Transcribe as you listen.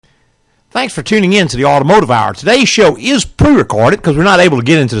Thanks for tuning in to the Automotive Hour. Today's show is pre-recorded because we're not able to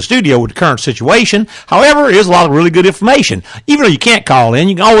get into the studio with the current situation. However, it is a lot of really good information. Even though you can't call in,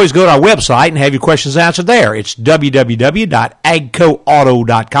 you can always go to our website and have your questions answered there. It's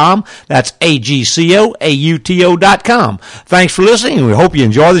www.agcoauto.com. That's AGCO.com. Thanks for listening, and we hope you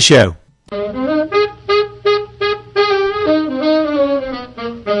enjoy the show.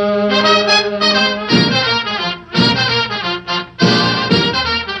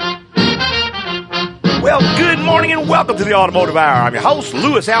 Well, good morning and welcome to the Automotive Hour. I'm your host,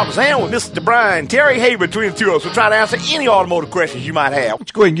 Louis Altazan, with Mr. Brian Terry. Hey, between the two of us, we'll try to answer any automotive questions you might have.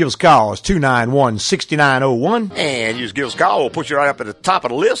 Just go ahead and give us a call. It's 291-6901. And you just give us a call. We'll put you right up at the top of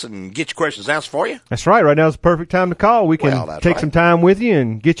the list and get your questions answered for you. That's right. Right now is the perfect time to call. We can take some time with you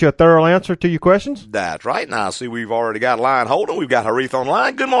and get you a thorough answer to your questions. That's right. Now, I see we've already got a line holding. We've got Harith on the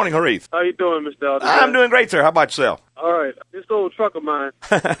line. Good morning, Harith. How you doing, Mr. Altazan? I'm doing great, sir. How about yourself? All right. This old truck of mine,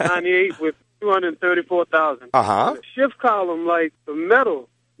 98 with 234,000. Uh-huh. The shift column, like the metal,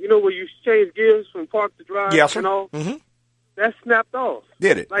 you know where you change gears from park to drive? Yes, sir. And all? Mm-hmm. That snapped off.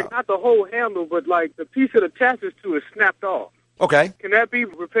 Did it? Like not the whole handle, but like the piece it attaches to is snapped off. Okay. Can that be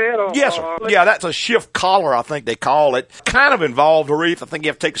repaired? Yes, sir. Yeah, that's a shift collar, I think they call it. Kind of involved, Harith. I think you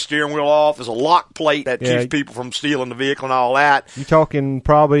have to take the steering wheel off. There's a lock plate that keeps people from stealing the vehicle and all that. You're talking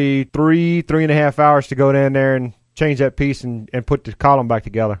probably three and a half hours to go down there and change that piece and put the column back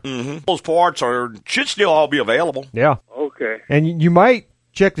together. Mm-hmm. Those parts should still all be available. Yeah. Okay. And you might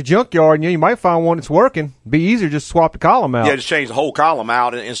check the junkyard, and you might find one that's working. Be easier just swap the column out. Yeah, just change the whole column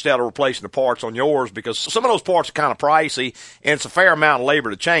out instead of replacing the parts on yours, because some of those parts are kind of pricey, and it's a fair amount of labor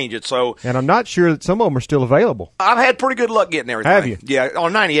to change it. So, and I'm not sure that some of them are still available. I've had pretty good luck getting everything. Have you? Yeah,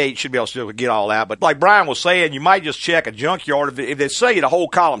 on 98, you should be able to still get all that. But like Brian was saying, you might just check a junkyard if they sell you the whole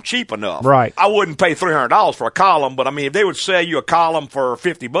column cheap enough. Right. I wouldn't pay $300 for a column, but I mean, if they would sell you a column for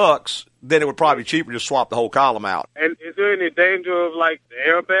 $50, then it would probably be cheaper to just swap the whole column out. And is there any danger of, like, the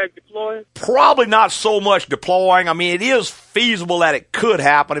airbag deploying? Probably not so much deploying. I mean, it is feasible that it could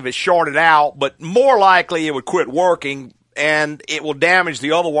happen if it's shorted out, but more likely it would quit working and it will damage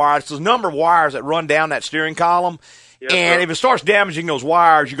the other wires. There's a number of wires that run down that steering column. Yes, and if it starts damaging those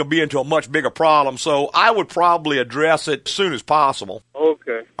wires, you're going to be into a much bigger problem. So I would probably address it as soon as possible.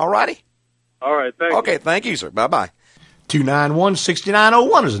 Okay. All righty? All right, thank you. Okay, thank you, sir. Bye-bye.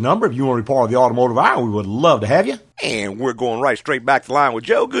 291-6901 is the number. If you want to be part of the Automotive Hour, we would love to have you. And we're going right straight back to the line with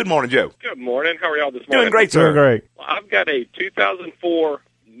Joe. Good morning, Joe. Good morning. How are y'all this morning? Doing great, sir. Doing great. Well, I've got a 2004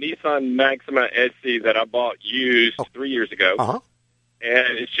 Nissan Maxima SC that I bought used 3 years ago. Uh-huh.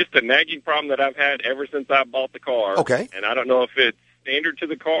 And it's just a nagging problem that I've had ever since I bought the car. Okay. And I don't know if it's standard to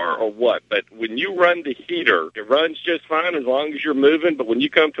the car or what, but when you run the heater, it runs just fine as long as you're moving, but when you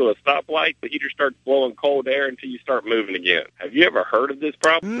come to a stoplight, the heater starts blowing cold air until you start moving again. Have you ever heard of this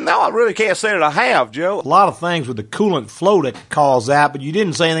problem? No, I really can't say that I have, Joe. A lot of things with the coolant flow that can cause that, but you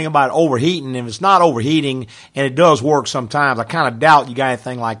didn't say anything about overheating. If it's not overheating, and it does work sometimes, I kind of doubt you got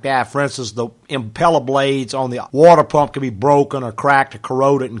anything like that. For instance, the impeller blades on the water pump can be broken or cracked or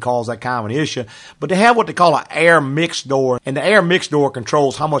corroded and cause that kind of an issue. But they have what they call an air mix door, and the air mix door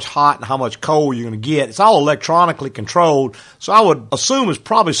controls how much hot and how much cold you're going to get. It's all electronically controlled, so I would assume it's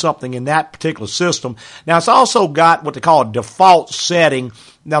probably something in that particular system. Now, it's also got what they call a default setting.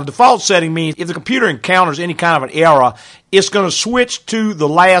 Now, default setting means if the computer encounters any kind of an error, it's going to switch to the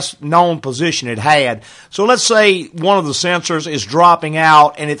last known position it had. So let's say one of the sensors is dropping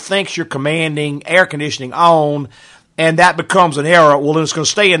out and it thinks you're commanding air conditioning on, and that becomes an error. Well, then it's going to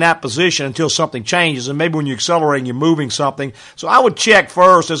stay in that position until something changes, and maybe when you're accelerating, you're moving something. So I would check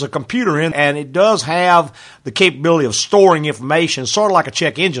first. There's a computer in, and it does have the capability of storing information, sort of like a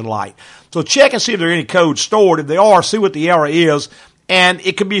check engine light. So check and see if there are any codes stored. If they are, see what the error is. And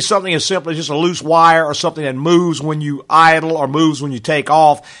it could be something as simple as just a loose wire or something that moves when you idle or moves when you take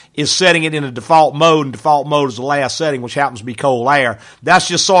off, is setting it in a default mode, and default mode is the last setting, which happens to be cold air. That's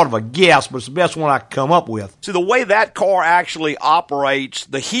just sort of a guess, but it's the best one I can come up with. See, the way that car actually operates,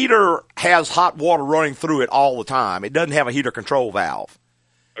 the heater has hot water running through it all the time. It doesn't have a heater control valve.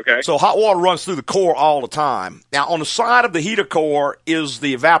 Okay. So hot water runs through the core all the time. Now, on the side of the heater core is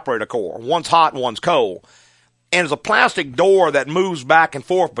the evaporator core. One's hot and one's cold. And there's a plastic door that moves back and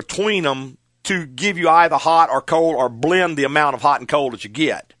forth between them to give you either hot or cold or blend the amount of hot and cold that you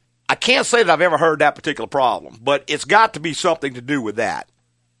get. I can't say that I've ever heard that particular problem, but it's got to be something to do with that.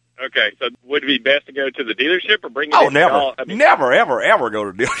 Okay, so would it be best to go to the dealership or bring it Oh, in? never, ever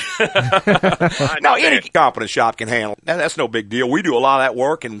go to the dealership. No, any competent shop can handle it. That's no big deal. We do a lot of that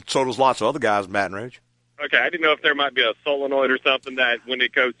work, and so does lots of other guys in Baton Rouge. Okay, I didn't know if there might be a solenoid or something that when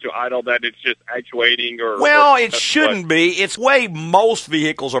it goes to idle that it's just actuating or... Well, or it shouldn't be. It's the way most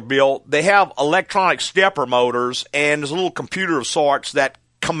vehicles are built. They have electronic stepper motors, and there's a little computer of sorts that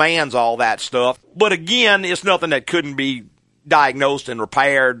commands all that stuff. But again, it's nothing that couldn't be diagnosed and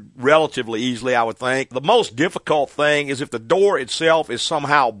repaired relatively easily, I would think. The most difficult thing is if the door itself is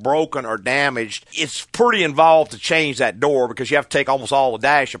somehow broken or damaged, it's pretty involved to change that door because you have to take almost all the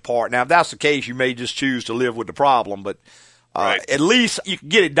dash apart. Now, if that's the case, you may just choose to live with the problem, but Right. at least you can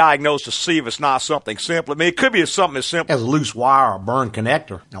get it diagnosed to see if it's not something simple. I mean, it could be something as simple as a loose wire or a burned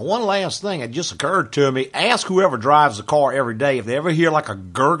connector. Now, one last thing that just occurred to me. Ask whoever drives the car every day if they ever hear like a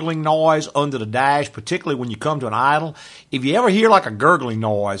gurgling noise under the dash, particularly when you come to an idle. If you ever hear like a gurgling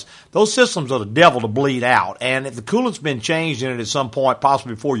noise, those systems are the devil to bleed out. And if the coolant's been changed in it at some point,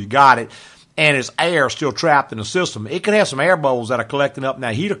 possibly before you got it, and it's air still trapped in the system, it could have some air bubbles that are collecting up in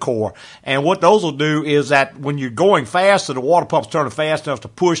that heater core. And what those will do is that when you're going faster, the water pump's turning fast enough to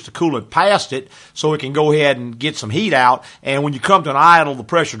push the coolant past it so it can go ahead and get some heat out. And when you come to an idle, the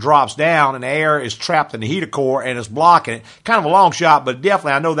pressure drops down and the air is trapped in the heater core and it's blocking it. Kind of a long shot, but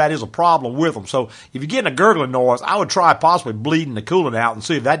definitely I know that is a problem with them. So if you're getting a gurgling noise, I would try possibly bleeding the coolant out and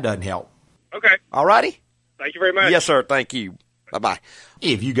see if that doesn't help. Okay. All righty? Thank you very much. Yes, sir. Thank you. Bye-bye.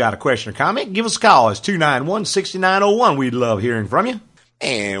 If you got a question or comment, give us a call. It's 291-6901. We'd love hearing from you.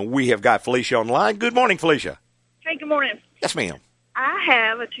 And we have got Felicia on the line. Good morning, Felicia. Hey, good morning. Yes, ma'am. I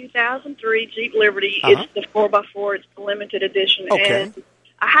have a 2003 Jeep Liberty. Uh-huh. It's the 4x4. It's the limited edition. Okay. And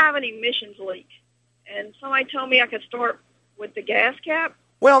I have an emissions leak. And somebody told me I could start with the gas cap.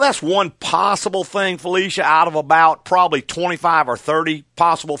 Well, that's one possible thing, Felicia, out of about probably 25 or 30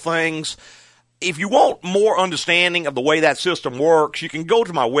 possible things. If you want more understanding of the way that system works, you can go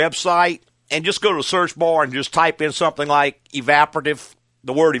to my website and just go to the search bar and just type in something like evaporative,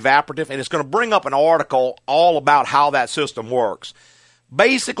 the word evaporative, and it's going to bring up an article all about how that system works.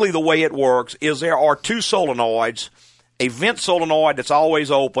 Basically, the way it works is there are two solenoids, a vent solenoid that's always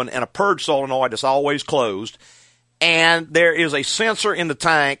open and a purge solenoid that's always closed, and there is a sensor in the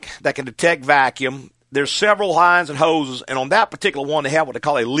tank that can detect vacuum. There's several lines and hoses, and on that particular one, they have what they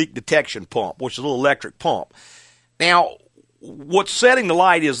call a leak detection pump, which is a little electric pump. Now, what's setting the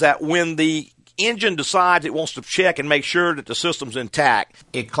light is that when the engine decides it wants to check and make sure that the system's intact,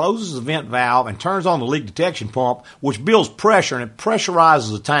 it closes the vent valve and turns on the leak detection pump, which builds pressure, and it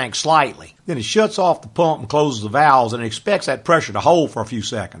pressurizes the tank slightly. Then it shuts off the pump and closes the valves, and it expects that pressure to hold for a few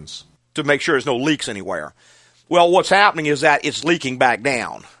seconds to make sure there's no leaks anywhere. Well, what's happening is that it's leaking back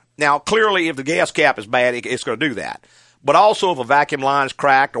down. Now, clearly, if the gas cap is bad, it's going to do that. But also, if a vacuum line is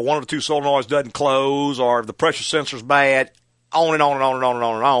cracked or one of the two solenoids doesn't close or if the pressure sensor is bad, on and on and on and on and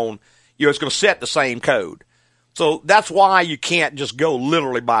on and on, it's going to set the same code. So that's why you can't just go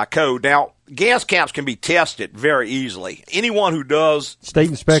literally by code. Now, gas caps can be tested very easily. Anyone who does state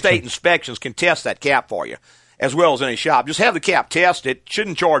inspections can test that cap for you, as well as any shop. Just have the cap tested.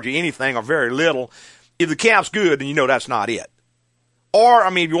 Shouldn't charge you anything or very little. If the cap's good, then you know that's not it. Or, I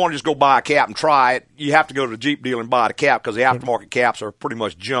mean, if you want to just go buy a cap and try it, you have to go to the Jeep dealer and buy the cap because the aftermarket caps are pretty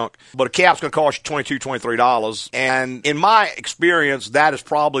much junk. But a cap's going to cost you $22, $23. And in my experience, that is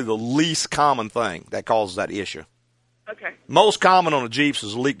probably the least common thing that causes that issue. Okay. Most common on the Jeeps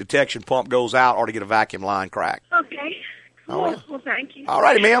is a leak detection pump goes out or to get a vacuum line cracked. Okay. Cool. Oh, yeah. Well, thank you. All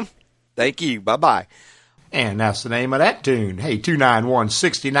righty, ma'am. Thank you. Bye-bye. And that's the name of that tune. Hey,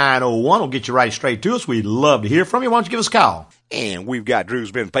 291-6901 will get you right straight to us. We'd love to hear from you. Why don't you give us a call? And we've got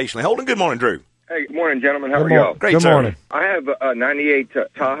Drew's been patiently holding. Good morning, Drew. Hey, good morning, gentlemen. How are y'all? Great, Good sir. morning. I have a 98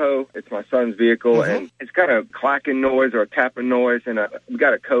 Tahoe. It's my son's vehicle, and it's got a clacking noise or a tapping noise, and we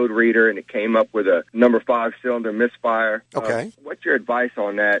got a code reader, and it came up with a number 5-cylinder misfire. Okay. What's your advice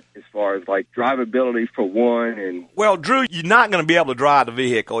on that as far as, like, drivability for one? And Well, Drew, you're not going to be able to drive the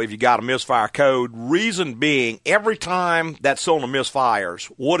vehicle if you got a misfire code. Reason being, every time that cylinder misfires,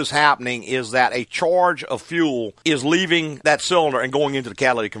 what is happening is that a charge of fuel is leaving that cylinder and going into the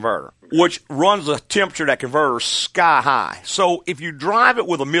catalytic converter, which runs the temperature of that converter sky high. So if you drive it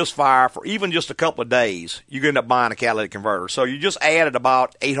with a misfire for even just a couple of days, you end up buying a catalytic converter. So you just added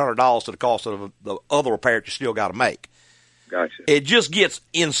about $800 to the cost of the other repair that you still got to make. gotcha. It just gets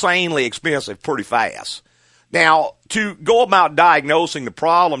insanely expensive pretty fast. Now, to go about diagnosing the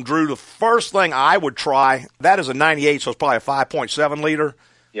problem, Drew, the first thing I would try, that is a 98, so it's probably a 5.7 liter.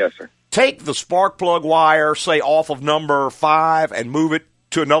 Yes, sir. Take the spark plug wire, say off of number 5, and move it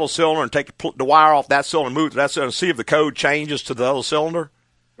to another cylinder and take the wire off that cylinder and move it to that cylinder and see if the code changes to the other cylinder.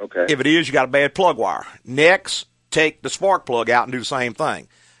 Okay. If it is, you got a bad plug wire. Next, take the spark plug out and do the same thing.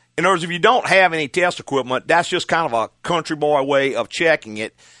 In other words, if you don't have any test equipment, that's just kind of a country boy way of checking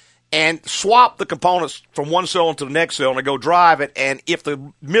it. and swap the components from one cylinder to the next cylinder, go drive it, and if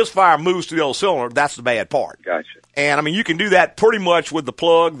the misfire moves to the other cylinder, that's the bad part. Gotcha. And, I mean, you can do that pretty much with the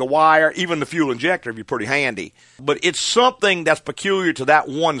plug, the wire, even the fuel injector if you're pretty handy. But it's something that's peculiar to that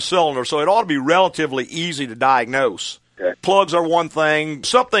one cylinder, so it ought to be relatively easy to diagnose. Okay. Plugs are one thing.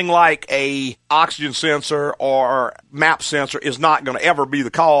 Something like a oxygen sensor or map sensor is not going to ever be the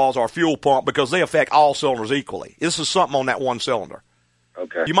cause, or fuel pump, because they affect all cylinders equally. This is something on that one cylinder.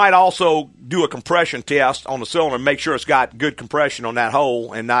 Okay. You might also do a compression test on the cylinder and make sure it's got good compression on that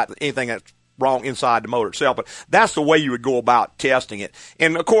hole and not anything that's wrong inside the motor itself. But that's the way you would go about testing it.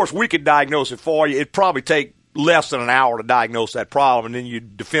 And, of course, we could diagnose it for you. It'd probably take less than an hour to diagnose that problem, and then you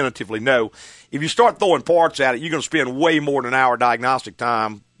definitively know. If you start throwing parts at it, you're going to spend way more than an hour diagnostic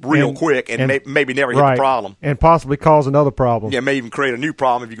time real quick and maybe never hit the problem. And possibly cause another problem. Yeah, may even create a new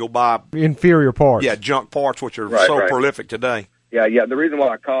problem if you go buy inferior parts. Yeah, junk parts, which are prolific today. Yeah. The reason why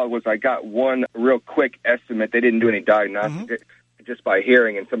I called was I got one real quick estimate. They didn't do any diagnostic just by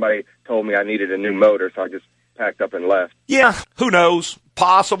hearing, and somebody told me I needed a new motor, so I just packed up and left. Yeah, who knows?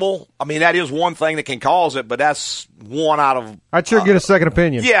 Possible. I mean, that is one thing that can cause it, but that's one out of... I'd sure get a second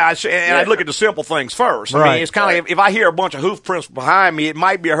opinion. Yeah, I'd look at the simple things first. I mean, it's kind of, if I hear a bunch of hoof prints behind me, it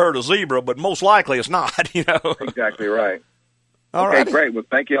might be a herd of zebra, but most likely it's not, you know. Exactly right. All okay, right. Great. Well,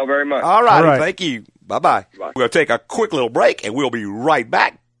 thank you all very much. All right. All right. Thank you. Bye-bye. We're going to take a quick little break, and we'll be right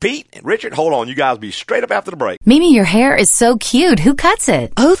back. Pete and Richard, hold on. You guys be straight up after the break. Mimi, your hair is so cute. Who cuts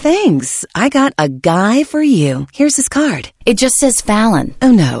it? Oh, thanks. I got a guy for you. Here's his card. It just says Fallon.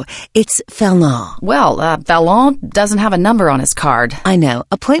 Oh, no. It's Fallon. Well, Fallon doesn't have a number on his card. I know.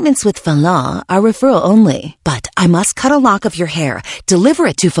 Appointments with Fallon are referral only. But I must cut a lock of your hair. Deliver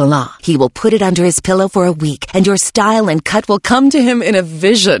it to Fallon. He will put it under his pillow for a week, and your style and cut will come to him in a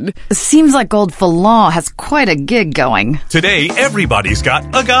vision. Seems like old Fallon has quite a gig going. Today, everybody's got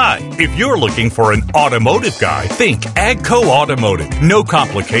a guy. If you're looking for an automotive guy, think AGCO Automotive. No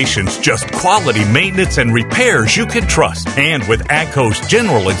complications, just quality maintenance and repairs you can trust. And with AGCO's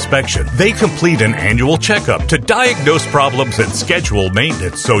general inspection, they complete an annual checkup to diagnose problems and schedule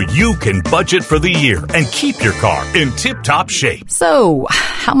maintenance so you can budget for the year and keep your car in tip-top shape. So,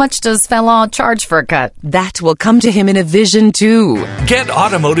 how much does Fallon charge for a cut? That will come to him in a vision, too. Get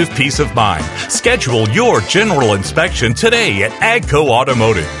automotive peace of mind. Schedule your general inspection today at AGCO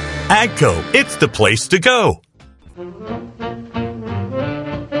Automotive. AGCO, it's the place to go.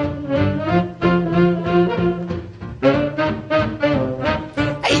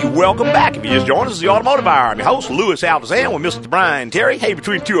 Welcome back. If you just joined us, it's the Automotive Hour. I'm your host, Louis Altazan, with Mr. Brian Terry. Hey,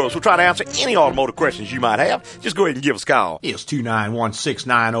 between the two of us, we'll try to answer any automotive questions you might have. Just go ahead and give us a call. It's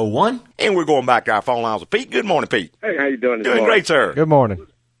 291-6901. And we're going back to our phone lines with Pete. Good morning, Pete. Hey, how you doing? Doing great, sir. Good morning.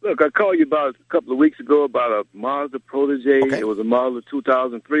 Look, I called you about a couple of weeks ago about a Mazda Protege. Okay. It was a Mazda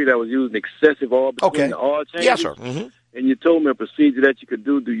 2003 that was using excessive oil between the oil changes. Yes, sir. Mm-hmm. And you told me a procedure that you could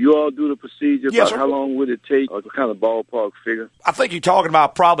do. Do you all do the procedure? Yes, about sir. How long would it take? Or kind of ballpark figure? I think you're talking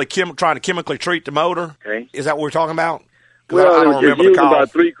about probably trying to chemically treat the motor. Okay. Is that what we're talking about? Well, I don't remember the call.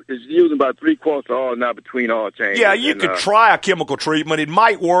 It's using about 3/4 of oil now between oil changes. Yeah, you could try a chemical treatment. It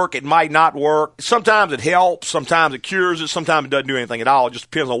might work. It might not work. Sometimes it helps. Sometimes it cures it. Sometimes it doesn't do anything at all. It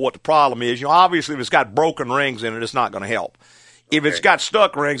just depends on what the problem is. You know, obviously, if it's got broken rings in it, it's not going to help. If it's got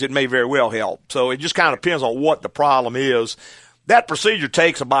stuck rings, it may very well help. So it just kind of depends on what the problem is. That procedure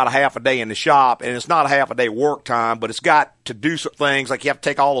takes about a half a day in the shop, and it's not a half a day work time, but it's got to do some things, like you have to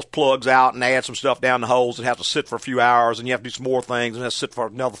take all those plugs out and add some stuff down the holes. It has to sit for a few hours, and you have to do some more things, and it has to sit for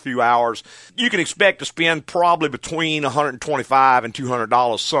another few hours. You can expect to spend probably between $125 and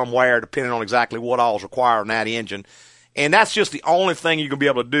 $200 somewhere, depending on exactly what all is required in that engine. And that's just the only thing you can be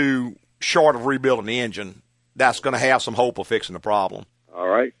able to do short of rebuilding the engine that's going to have some hope of fixing the problem. All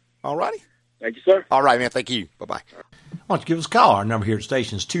right. All righty. Thank you, sir. All right, man. Thank you. Bye-bye. Why don't you give us a call? Our number here at the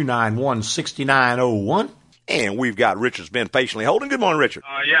station is 291-6901. And we've got Richard's been patiently holding. Good morning, Richard.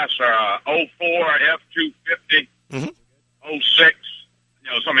 Yes, sir. 04 F250, 06,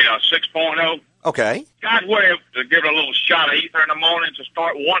 6.0. Okay. God would have to give it a little shot of ether in the morning to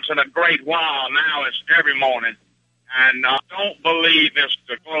start once in a great while. Now it's every morning. And I don't believe it's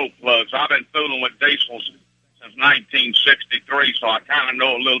the glow plugs. I've been fooling with diesels since 1963, so I kind of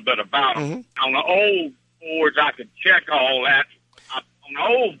know a little bit about them. On the old Fords, I could check all that. On the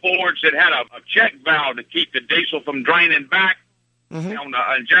old Fords, it had a check valve to keep the diesel from draining back. On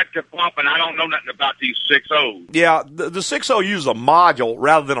the injector pump, and I don't know nothing about these 6.0s. Yeah, the 6.0 uses a module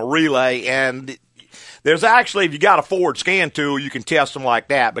rather than a relay, and there's actually, if you got a Ford scan tool, you can test them like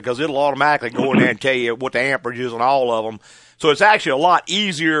that because it'll automatically go in there and tell you what the amperage is on all of them. So it's actually a lot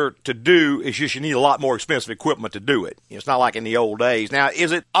easier to do. It's just you need a lot more expensive equipment to do it. It's not like in the old days. Now,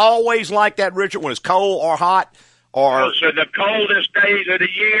 is it always like that, Richard, when it's cold or hot? Or So the coldest days of the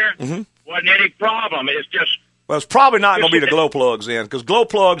year wasn't any problem. It's just... Well, it's probably not going to be the glow plugs then, because glow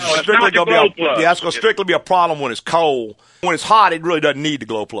plugs is strictly going to be it's going to strictly be a problem when it's cold. When it's hot, it really doesn't need the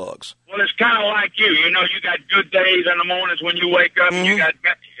glow plugs. Well, it's kind of like you. You know, you got good days in the mornings when you wake up. And you got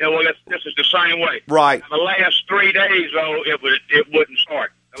this is the same way. Right. The last 3 days, though, it wouldn't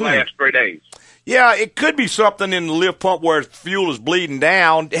start. The last 3 days. Yeah, it could be something in the lift pump where fuel is bleeding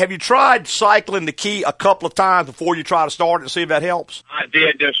down. Have you tried cycling the key a couple of times before you try to start it and see if that helps? I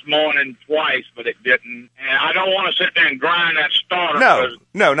did this morning twice, but it didn't. And I don't want to sit there and grind that starter.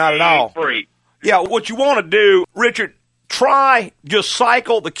 No, not at all. Free. Yeah, what you want to do, Richard, try just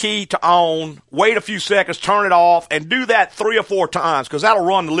cycle the key to on, wait a few seconds, turn it off, and do that 3 or 4 times, because that'll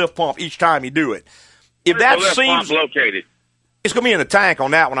run the lift pump each time you do it. If that Where's the lift seems pump located? It's going to be in the tank on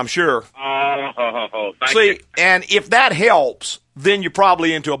that one, I'm sure. Thank See, you. and if that helps, then you're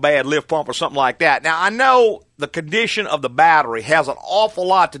probably into a bad lift pump or something like that. Now, I know the condition of the battery has an awful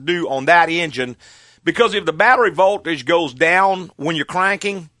lot to do on that engine, because if the battery voltage goes down when you're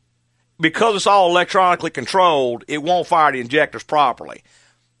cranking, because it's all electronically controlled, it won't fire the injectors properly.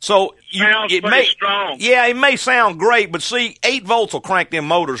 So it may strong. Yeah, it may sound great, but see, 8 volts will crank them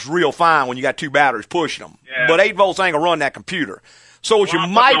motors real fine when you got 2 batteries pushing them. Yeah. But 8 volts ain't gonna run that computer. So what you I'll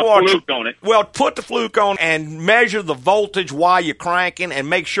might put want fluke on it. Well, put the fluke on and measure the voltage while you're cranking, and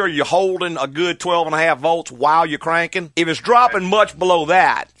make sure you're holding a good 12.5 volts while you're cranking. If it's dropping much below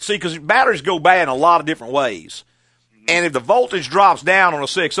that, see, because batteries go bad in a lot of different ways. And if the voltage drops down on a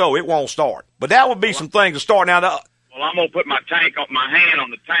 6.0, it won't start. But that would be some things to start. Now, Well, I'm going to put my hand on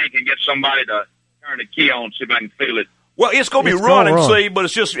the tank and get somebody to turn the key on, see if I can feel it. Well, it's going to be running, see,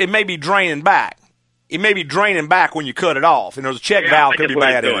 but it may be draining back. It may be draining back when you cut it off, and there's a check valve could be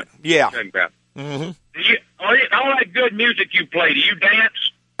bad in it. Yeah. Check valve. All that good music you play, do you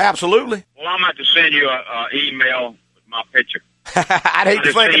dance? Absolutely. Well, I'm going to send you an email with my picture. I'd hate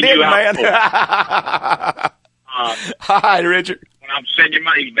to think it did, man. All right, Richard. When I'm sending you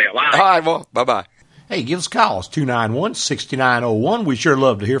my email. All right, well, bye-bye. Hey, give us a call. It's 291-6901. We sure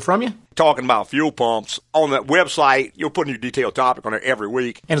love to hear from you. Talking about fuel pumps, on that website, you'll put a new detailed topic on there every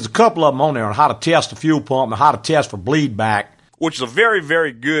week. And there's a couple of them on there on how to test a fuel pump and how to test for bleed back, which is a very,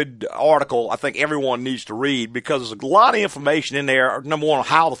 very good article I think everyone needs to read, because there's a lot of information in there, number one, on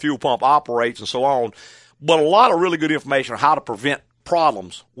how the fuel pump operates and so on, but a lot of really good information on how to prevent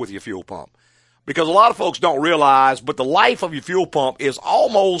problems with your fuel pump. Because a lot of folks don't realize, but the life of your fuel pump is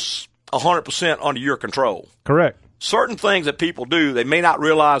almost 100% under your control. Correct. Certain things that people do, they may not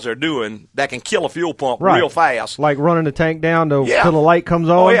realize they're doing, that can kill a fuel pump real fast. Like running the tank down till the light comes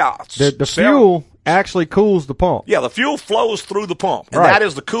on. Oh, yeah. The fuel actually cools the pump. Yeah, the fuel flows through the pump, and that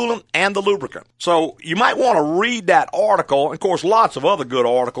is the coolant and the lubricant. So you might want to read that article. And of course, lots of other good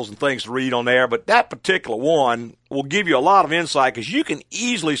articles and things to read on there, but that particular one will give you a lot of insight, because you can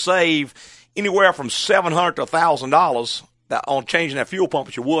easily save anywhere from $700 to $1,000 on changing that fuel pump,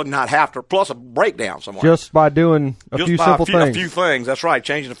 that you would not have to, plus a breakdown somewhere. Just by doing a few simple things. A few things, that's right,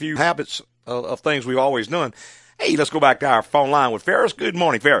 changing a few habits of things we've always done. Hey, let's go back to our phone line with Ferris. Good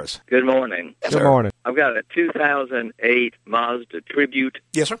morning, Ferris. Good morning. Yes, Good morning. I've got a 2008 Mazda Tribute.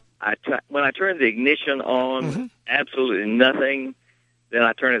 Yes, sir. When I turn the ignition on, absolutely nothing. Then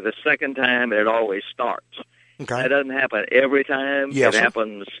I turn it the second time, and it always starts. Okay. That doesn't happen every time. Yes, it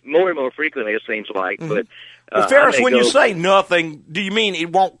happens more and more frequently, it seems like. But well, Ferris, when you say nothing, do you mean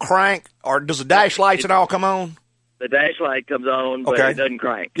it won't crank, or does the dash lights and all come on? The dash light comes on, but it doesn't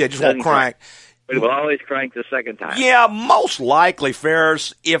crank. Yeah, it just won't crank. But it will always crank the second time. Yeah, most likely,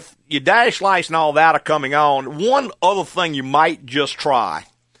 Ferris, if your dash lights and all that are coming on, one other thing you might just try.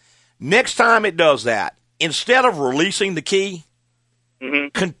 Next time it does that, instead of releasing the key,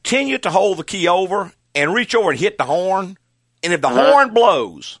 continue to hold the key over and reach over and hit the horn. And if the horn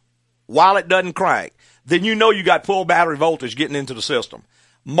blows while it doesn't crank, then you know you got full battery voltage getting into the system.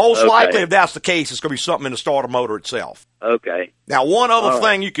 Most likely, if that's the case, it's going to be something in the starter motor itself. Okay. Now, one other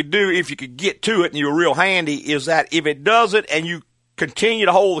thing you could do, if you could get to it and you're real handy, is that if it does it and you continue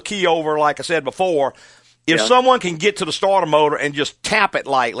to hold the key over, like I said before, if someone can get to the starter motor and just tap it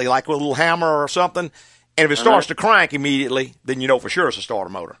lightly, like with a little hammer or something, and if it starts to crank immediately, then you know for sure it's a starter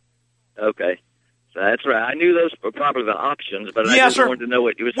motor. Okay. So that's right. I knew those were probably the options, but I just wanted to know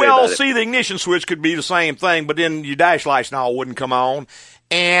what you were saying. Well, see, the ignition switch could be the same thing, but then your dash lights and all wouldn't come on.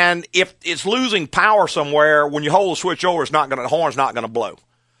 And if it's losing power somewhere, when you hold the switch over, the horn's not going to blow.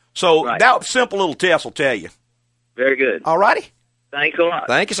 So that simple little test will tell you. Very good. All righty. Thanks a lot.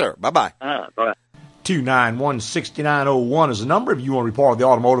 Thank you, sir. Bye-bye. Bye. 291-6901 is the number if you want to be part of the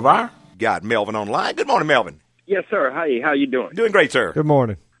Automotive Hour. Got Melvin on the line. Good morning, Melvin. Yes, sir. Hey, how you doing? Doing great, sir. Good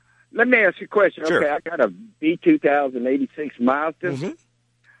morning. Let me ask you a question. Sure. Okay, I got a B2086 Mazda.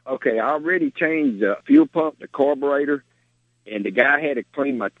 Mm-hmm. Okay, I already changed the fuel pump, the carburetor, and the guy had to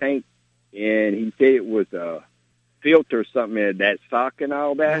clean my tank, and he said it was a filter or something in that sock and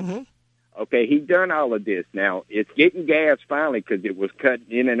all that. Mm-hmm. Okay, he done all of this. Now, it's getting gas finally because it was cut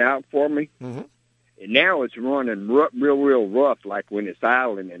in and out for me. Mm-hmm. And now it's running real rough, like when it's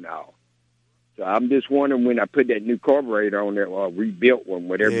idling and all. So I'm just wondering when I put that new carburetor on there, or rebuilt one,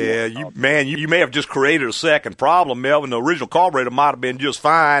 whatever. Yeah, you may have just created a second problem, Melvin. The original carburetor might have been just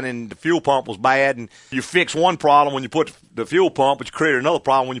fine, and the fuel pump was bad, and you fixed one problem when you put the fuel pump, but you created another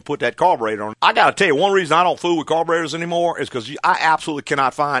problem when you put that carburetor on. I got to tell you, one reason I don't fool with carburetors anymore is because I absolutely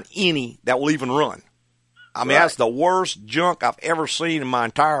cannot find any that will even run. I mean, That's the worst junk I've ever seen in my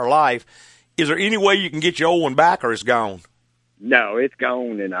entire life. Is there any way you can get your old one back, or it's gone? No, it's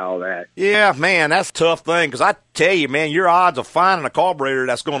gone and all that. Yeah, man, that's a tough thing, because I tell you, man, your odds of finding a carburetor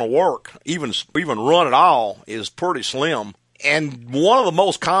that's going to work, even run at all, is pretty slim. And one of the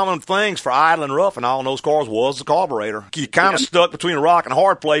most common things for idling rough and all in those cars was the carburetor. You're kind of stuck between a rock and a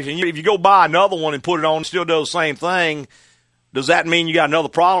hard place, and if you go buy another one and put it on, it still does the same thing. Does that mean you got another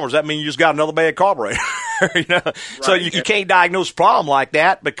problem, or does that mean you just got another bad carburetor? Right. So you can't diagnose a problem like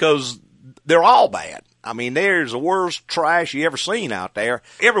that because they're all bad. I mean, there's the worst trash you ever seen out there.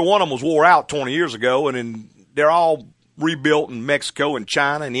 Every one of them was wore out 20 years ago, and then they're all rebuilt in Mexico and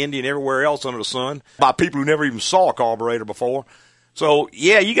China and India and everywhere else under the sun by people who never even saw a carburetor before. So,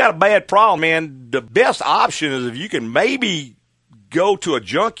 yeah, you got a bad problem, man. The best option is if you can maybe go to a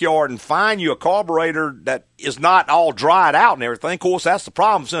junkyard and find you a carburetor that is not all dried out and everything. Of course, that's the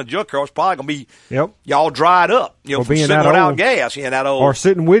problem. It's in a junkyard. It's probably going to be y'all dried up, from sitting without gas. Yeah, that old. Or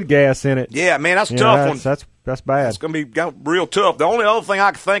sitting with gas in it. Yeah, man, that's a tough one. That's bad. It's going to be real tough. The only other thing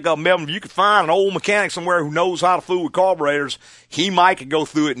I can think of, Melvin, if you could find an old mechanic somewhere who knows how to fool with carburetors, he might could go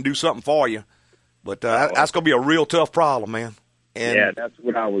through it and do something for you. But that's going to be a real tough problem, man. And yeah, that's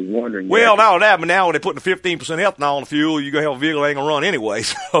what I was wondering. Well, not that, but now when they're putting 15% ethanol in the fuel, you're going to have a vehicle that ain't going to run anyway.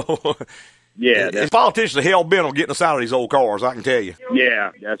 So, yeah. Politicians are hell-bent on getting us out of these old cars, I can tell you.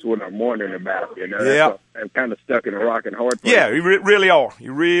 Yeah, that's what I'm wondering about. Yeah. I'm kind of stuck in a rock and hard place. Yeah, you really are.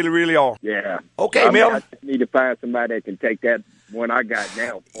 You really, really are. Yeah. Okay, Melvin. I just need to find somebody that can take that one I got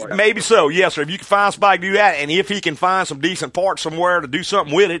now. Maybe so, yes, sir. If you can find somebody to do that, and if he can find some decent parts somewhere to do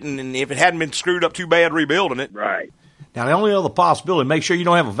something with it, and if it hadn't been screwed up too bad rebuilding it. Right. Now, the only other possibility, make sure you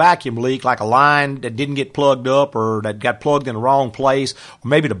don't have a vacuum leak, like a line that didn't get plugged up or that got plugged in the wrong place, or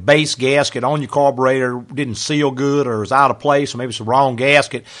maybe the base gasket on your carburetor didn't seal good or is out of place, or maybe it's the wrong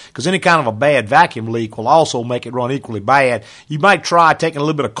gasket, because any kind of a bad vacuum leak will also make it run equally bad. You might try taking a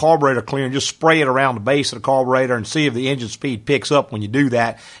little bit of carburetor cleaner and just spray it around the base of the carburetor and see if the engine speed picks up when you do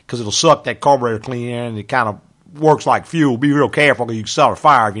that, because it'll suck that carburetor cleaner and it kind of works like fuel. Be real careful because you can start a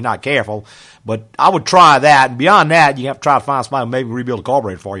fire if you're not careful. But I would try that. And beyond that, you have to try to find somebody who maybe rebuild a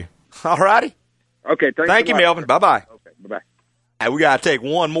carburetor for you. All righty. Okay, thank you, Melvin. Bye-bye. Okay, bye-bye. And we got to take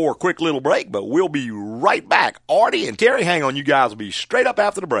one more quick little break, but we'll be right back. Artie and Terry, hang on. You guys will be straight up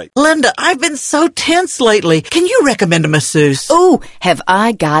after the break. Linda, I've been so tense lately. Can you recommend a masseuse? Oh, have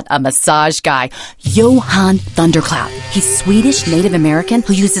I got a massage guy. Johan Thundercloud. He's Swedish Native American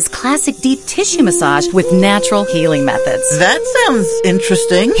who uses classic deep tissue massage with natural healing methods. That sounds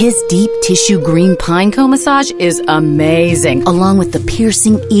interesting. His deep tissue green pine cone massage is amazing, along with the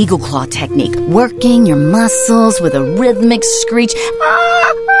piercing eagle claw technique, working your muscles with a rhythmic screech.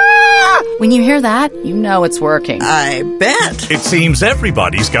 When you hear that, you know it's working. I bet. It seems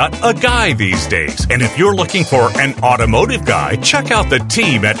everybody's got a guy these days. And if you're looking for an automotive guy, check out the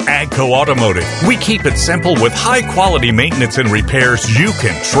team at AGCO Automotive. We keep it simple with high-quality maintenance and repairs you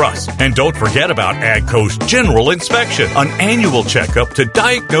can trust. And don't forget about AGCO's general inspection, an annual checkup to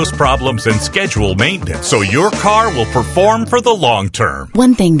diagnose problems and schedule maintenance so your car will perform for the long term.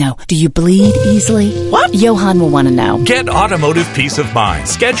 One thing, though, do you bleed easily? What? Johan will want to know. Get automotive peace of mind.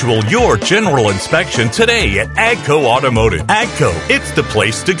 Schedule your general inspection today at AGCO Automotive. AGCO, it's the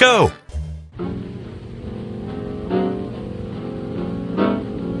place to go.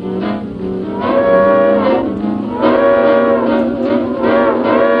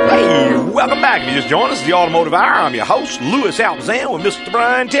 Welcome back. If you just joined us, the Automotive Hour. I'm your host, Louis Altazan, with Mr.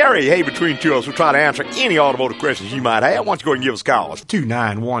 Brian Terry. Hey, between two of us, we'll try to answer any automotive questions you might have. Why don't you go ahead and give us a call?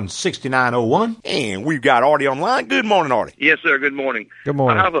 291-6901. And we've got Artie online. Good morning, Artie. Yes, sir. Good morning. Good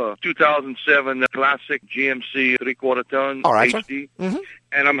morning. I have a 2007 Classic GMC 3/4 ton All right, HD. Mm-hmm.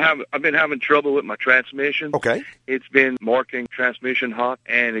 and I've been having trouble with my transmission. Okay. It's been marking transmission hot,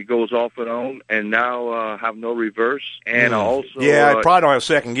 and it goes off and on, and now I have no reverse, and I also... Yeah, it probably don't have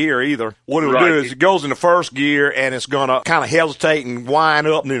second gear either. What it'll do is it goes into first gear, and it's going to kind of hesitate and wind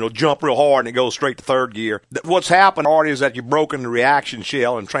up, and it'll jump real hard, and it goes straight to third gear. What's happened, Artie, is that you've broken the reaction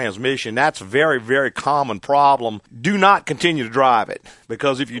shell in transmission. That's a very, very common problem. Do not continue to drive it,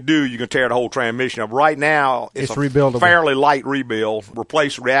 because if you do, you can tear the whole transmission up. Right now, it's a rebuildable. Fairly light rebuild.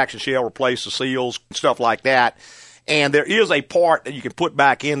 Replace the reaction shell, replace the seals, stuff like that. And there is a part that you can put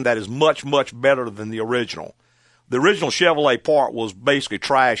back in that is much, much better than the original. The original Chevrolet part was basically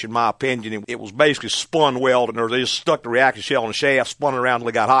trash, in my opinion. It was basically spun welded, or they just stuck the reaction shell on the shaft, spun it around until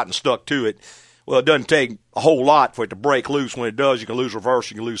it got hot and stuck to it. Well, it doesn't take a whole lot for it to break loose. When it does, you can lose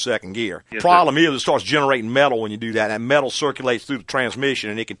reverse, you can lose second gear. Yes, Problem is, it starts generating metal when you do that. That metal circulates through the transmission,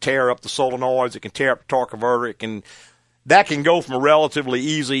 and it can tear up the solenoids, it can tear up the torque converter, that can go from a relatively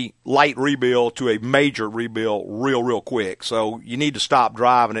easy, light rebuild to a major rebuild real quick. So you need to stop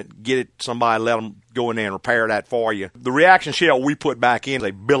driving it, get it somebody, let them go in there and repair that for you. The reaction shell we put back in is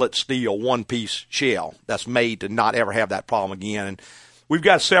a billet steel one-piece shell that's made to not ever have that problem again. And we've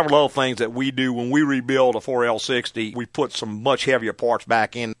got several other things that we do. When we rebuild a 4L60, we put some much heavier parts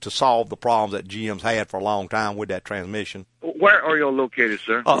back in to solve the problems that GM's had for a long time with that transmission. Where are you all located,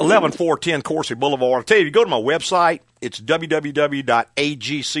 sir? 11410 Coursey Boulevard. I'll tell you, if you go to my website, it's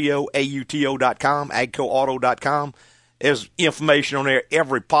www.agcoauto.com, agcoauto.com. There's information on there,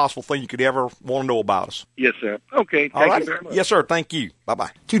 every possible thing you could ever want to know about us. Yes, sir. Okay, thank you very much. Yes, sir. Thank you. Bye-bye.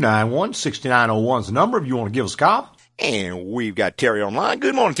 291-6901 is the number if you want to give us a call. And we've got Terry online.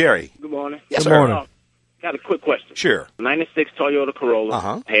 Good morning, Terry. Good morning. Yes, Good sir. morning. Got a quick question. Sure. 96 Toyota Corolla.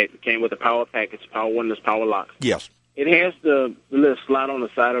 Uh-huh. Came with a power package, power windows, power locks. Yes. It has the little slot on the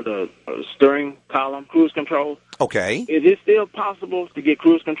side of the steering column, cruise control. Okay. Is it still possible to get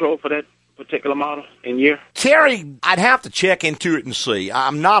cruise control for that particular model and year? Terry, I'd have to check into it and see.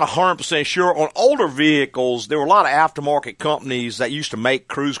 I'm not 100% sure. On older vehicles, there were a lot of aftermarket companies that used to make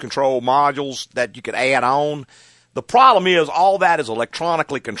cruise control modules that you could add on. The problem is all that is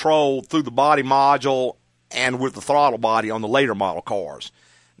electronically controlled through the body module and with the throttle body on the later model cars.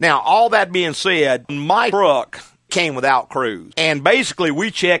 Now, all that being said, my truck came without cruise. And basically,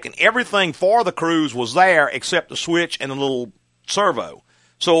 we checked, and everything for the cruise was there except the switch and the little servo.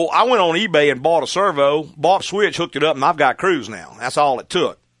 So I went on eBay and bought a servo, bought a switch, hooked it up, and I've got cruise now. That's all it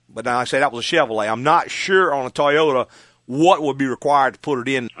took. But now I say that was a Chevrolet. I'm not sure on a Toyota what would be required to put it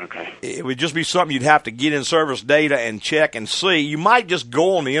in. Okay. It would just be something you'd have to get in service data and check and see. You might just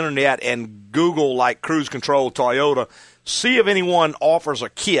go on the internet and Google, like, cruise control Toyota, see if anyone offers a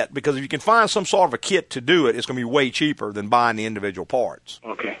kit, because if you can find some sort of a kit to do it, it's going to be way cheaper than buying the individual parts.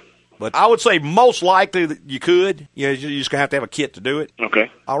 Okay. But I would say most likely that you could. You're just going to have a kit to do it. Okay.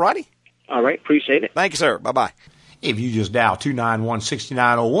 All righty? All right. Appreciate it. Thank you, sir. Bye-bye. If you just dial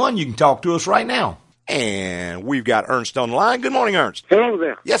 291-6901, you can talk to us right now. And we've got Ernst on the line. Good morning, Ernst. Hello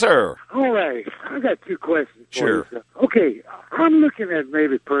there. Yes, sir. All right. I got two questions for Sure. you, sir. Okay. I'm looking at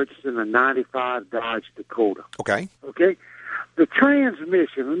maybe purchasing a 95 Dodge Dakota. Okay. Okay? The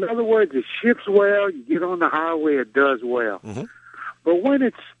transmission, in other words, it ships well. You get on the highway, it does well. Mm-hmm. But when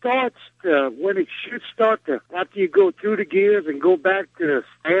it should start to, after you go through the gears and go back to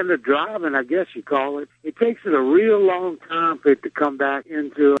standard driving, I guess you call it, it takes it a real long time for it to come back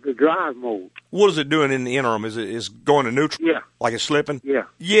into the drive mode. What is it doing in the interim? Is it going to neutral? Yeah. Like it's slipping? Yeah.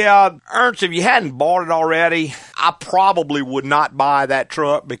 Yeah, Ernst, if you hadn't bought it already, I probably would not buy that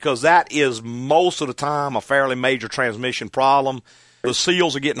truck, because that is most of the time a fairly major transmission problem. The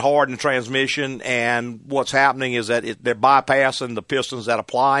seals are getting hard in the transmission, and what's happening is that they're bypassing the pistons that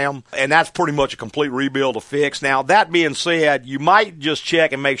apply them, and that's pretty much a complete rebuild to fix. Now, that being said, you might just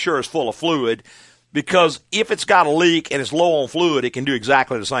check and make sure it's full of fluid, because if it's got a leak and it's low on fluid, it can do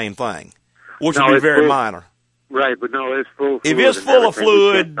exactly the same thing, which would be very minor. Right, but no, it's full of fluid. If it's full of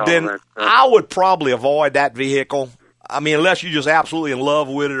fluid, then I would probably avoid that vehicle. I mean, unless you're just absolutely in love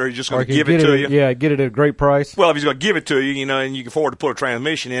with it, or you're just going to give it to you. Yeah, get it at a great price. Well, if he's going to give it to you, and you can afford to put a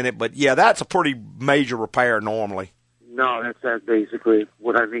transmission in it. But, yeah, that's a pretty major repair normally. No, that's basically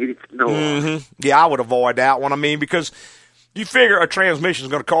what I needed to know. Mm-hmm. Yeah, I would avoid that one. I mean, because you figure a transmission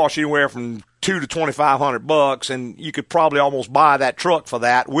is going to cost you anywhere from $200 to $2,500, and you could probably almost buy that truck for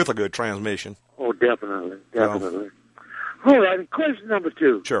that with a good transmission. Oh, definitely. All right, question number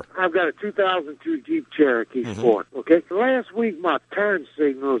two. Sure. I've got a 2002 Jeep Cherokee Sport, okay? Last week, my turn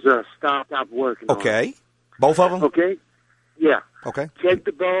signals stopped working. Okay. Both of them? Okay. Yeah. Okay. Check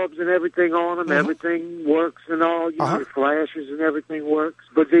the bulbs and everything on them. Everything works and all. You know, the flashes and everything works,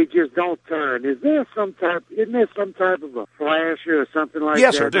 but they just don't turn. Isn't there some type of a flasher or something like that?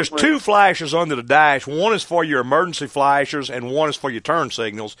 Yes, sir. There's two flashers under the dash. One is for your emergency flashers, and one is for your turn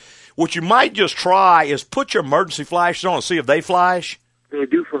signals. What you might just try is put your emergency flashers on and see if they flash. They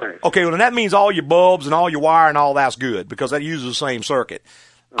do flash. Okay, well, then that means all your bulbs and all your wire and all that's good because that uses the same circuit.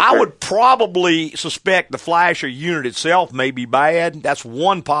 Okay. I would probably suspect the flasher unit itself may be bad. That's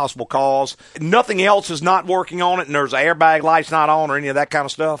one possible cause. Nothing else is not working on it, and there's airbag lights not on or any of that kind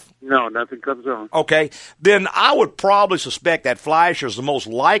of stuff? No, nothing comes on. Okay, then I would probably suspect that flasher is the most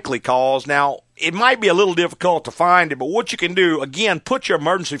likely cause. Now, it might be a little difficult to find it, but what you can do, again, put your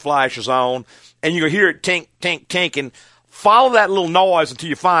emergency flashers on, and you'll hear it tink, tink, tink, and follow that little noise until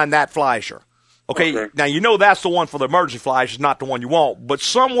you find that flasher. Okay, now you know that's the one for the emergency flash, is not the one you want, but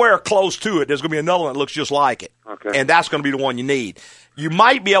somewhere close to it, there's going to be another one that looks just like it, and that's going to be the one you need. You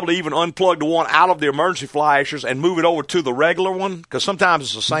might be able to even unplug the one out of the emergency flashers and move it over to the regular one, because sometimes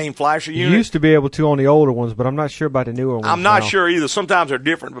it's the same flasher unit. You used to be able to on the older ones, but I'm not sure about the newer ones. I'm not sure either. Sometimes they're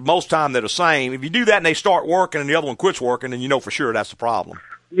different, but most time they're the same. If you do that and they start working and the other one quits working, then you know for sure that's the problem.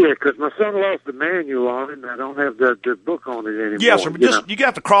 Yeah, because my son lost the manual on it, and I don't have the book on it anymore. Yes, sir, but you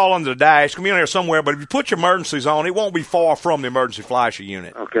got to crawl under the dash. It's going to be in there somewhere, but if you put your emergencies on, it won't be far from the emergency flasher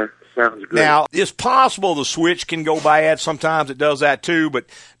unit. Okay, sounds good. Now, it's possible the switch can go bad. Sometimes it does that too, but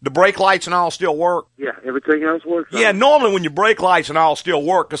the brake lights and all still work. Yeah, everything else works. Yeah, normally when your brake lights and all still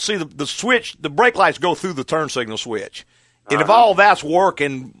work, because see, the switch, the brake lights go through the turn signal switch. And if all that's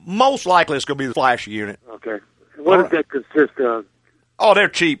working, most likely it's going to be the flasher unit. Okay. What does that consist of? Oh, they're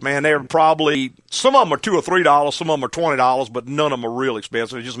cheap, man. They're probably, some of them are $2 or $3, some of them are $20, but none of them are real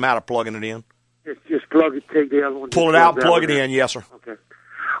expensive. It's just a matter of plugging it in. Just plug it, take the other one. Pull it out, plug it in, yes, sir. Okay.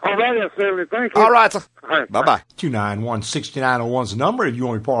 All right, sir. Thank you. All right, sir. All right, bye-bye. 291-6901 is the number. If you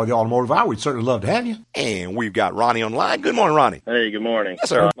want to be part of the Automotive Hour, we'd certainly love to have you. And we've got Ronnie on the line. Good morning, Ronnie. Hey, good morning. Yes,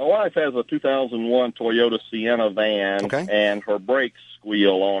 sir. My wife has a 2001 Toyota Sienna van, and her brakes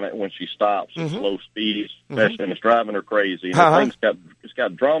squeal on it when she stops at slow speeds, especially, and it's driving her crazy. And the thing's it's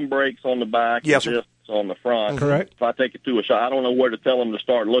got drum brakes on the back, yes, and discs on the front. Correct. If I take it to a shop, I don't know where to tell them to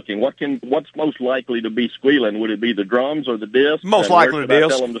start looking. What's most likely to be squealing? Would it be the drums or the discs? Most likely the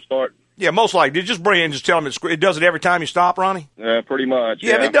discs. Tell them to start. Yeah, most likely. Just bring it in and just tell them it does it every time you stop, Ronnie? Pretty much,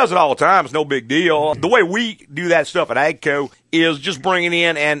 yeah. It does it all the time. It's no big deal. The way we do that stuff at AGCO is just bring it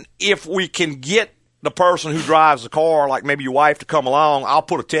in, and if we can get the person who drives the car, like maybe your wife, to come along, I'll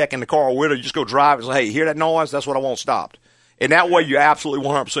put a tech in the car with her. You just go drive it and say, hey, you hear that noise? That's what I want stopped. And that way you're absolutely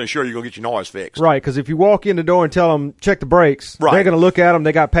 100% sure you're going to get your noise fixed. Right, because if you walk in the door and tell them, check the brakes, they're going to look at them,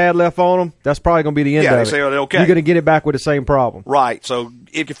 they got pad left on them, that's probably going to be the end of it. Yeah, they say, oh, okay. You're going to get it back with the same problem. Right, so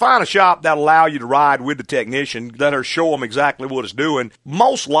if you find a shop that'll allow you to ride with the technician, let her show them exactly what it's doing.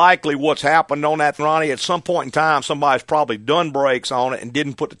 Most likely what's happened on that, Ronnie, at some point in time, somebody's probably done brakes on it and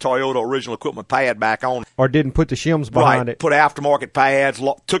didn't put the Toyota original equipment pad back on. Or didn't put the shims behind it. Put aftermarket pads,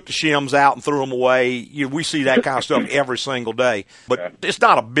 took the shims out and threw them away. We see that kind of stuff every single day. But it's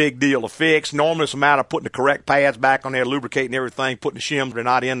not a big deal to fix. Normally it's a matter of putting the correct pads back on there, lubricating everything, putting the shims that are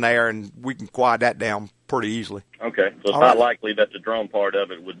not in there, and we can quiet that down pretty easily. Okay, so it's not likely that the drum part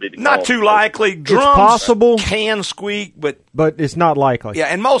of it would be the not cause. too likely. Drums it's possible, can squeak, but it's not likely. Yeah,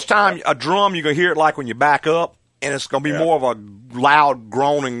 and most time a drum you're going to hear it like when you back up, and it's going to be more of a loud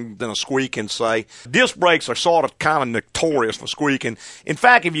groaning than a squeaking, say. Disc brakes are sort of kind of notorious for squeaking. In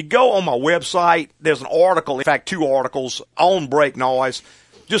fact, if you go on my website, there's an article, in fact, 2 articles on brake noise.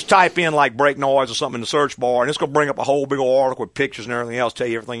 Just type in like brake noise or something in the search bar, and it's going to bring up a whole big old article with pictures and everything else, tell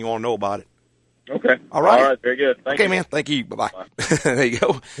you everything you want to know about it. Okay. All right. All right. Very good. Thank you. Okay, man. Thank you. Bye-bye. There you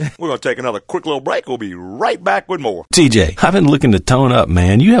go. We're going to take another quick little break. We'll be right back with more. TJ, I've been looking to tone up,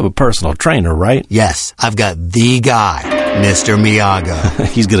 man. You have a personal trainer, right? Yes. I've got the guy, Mr. Miyago.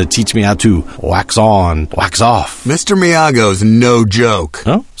 He's going to teach me how to wax on, wax off. Mr. Miyago's no joke.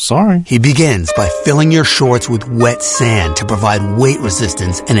 Oh, sorry. He begins by filling your shorts with wet sand to provide weight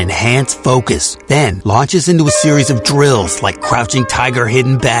resistance and enhance focus. Then launches into a series of drills like crouching tiger,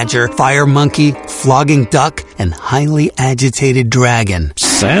 hidden badger, fire monkey, flogging duck, and highly agitated dragon.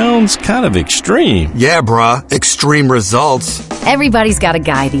 Sounds kind of extreme. Yeah, bruh. Extreme results. Everybody's got a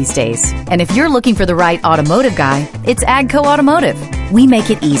guy these days. And if you're looking for the right automotive guy, it's AGCO Automotive. We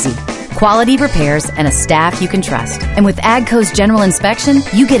make it easy. Quality repairs and a staff you can trust. And with AGCO's general inspection,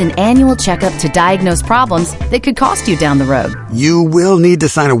 you get an annual checkup to diagnose problems that could cost you down the road. You will need to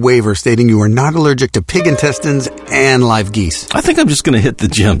sign a waiver stating you are not allergic to pig intestines and live geese. I think I'm just going to hit the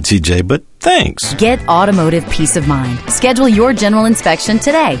gym, TJ, but thanks. Get automotive peace of mind. Schedule your general inspection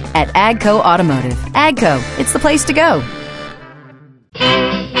today at AGCO Automotive. AGCO, it's the place to go.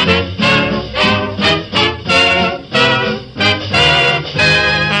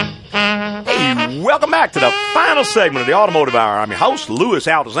 Welcome back to the final segment of the Automotive Hour. I'm your host, Louis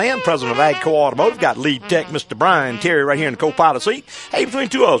Altazan, president of AGCO Automotive. Got lead tech, Mr. Brian Terry, right here in the co-pilot seat. Hey, between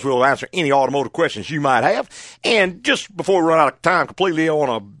two of us, we'll answer any automotive questions you might have. And just before we run out of time completely, I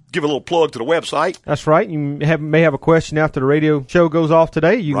want to give a little plug to the website. That's right. You may have a question after the radio show goes off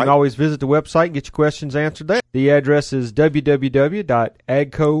today. You can always visit the website and get your questions answered there. The address is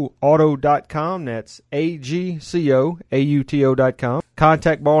www.agcoauto.com. That's AGCO.com.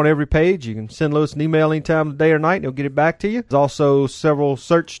 Contact bar on every page. You can send Louis an email anytime of the day or night, and he'll get it back to you. There's also several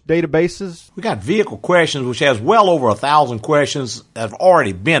search databases. We got vehicle questions, which has well over 1,000 questions that have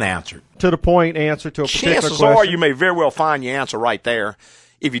already been answered. To the point answer to a particular question. Chances are you may very well find your answer right there.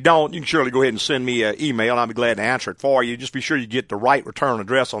 If you don't, you can surely go ahead and send me an email, and I'll be glad to answer it for you. Just be sure you get the right return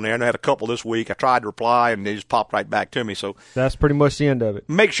address on there. And I had a couple this week. I tried to reply, and they just popped right back to me. So that's pretty much the end of it.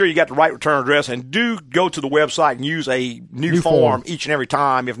 Make sure you got the right return address, and do go to the website and use a new form each and every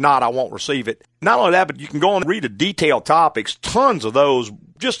time. If not, I won't receive it. Not only that, but you can go and read the detailed topics, tons of those,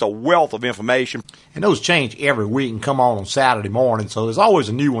 just a wealth of information. And those change every week and come on Saturday morning, so there's always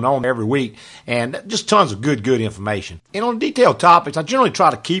a new one on every week, and just tons of good information. And on detailed topics, I generally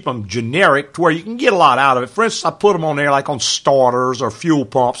try to keep them generic to where you can get a lot out of it. For instance, I put them on there like on starters or fuel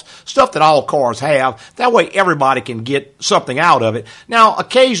pumps, stuff that all cars have. That way everybody can get something out of it. Now,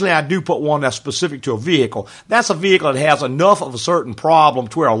 occasionally I do put one that's specific to a vehicle. That's a vehicle that has enough of a certain problem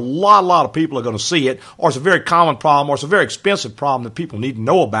to where a lot of people are going to see it, or it's a very common problem, or it's a very expensive problem that people need to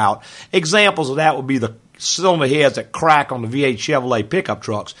know about. Examples of that would be the cylinder heads that crack on the V8 Chevrolet pickup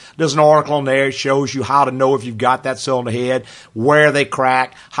trucks. There's an article on there that shows you how to know if you've got that cylinder head, where they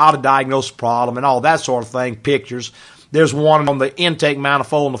crack, how to diagnose the problem, and all that sort of thing, pictures. There's one on the intake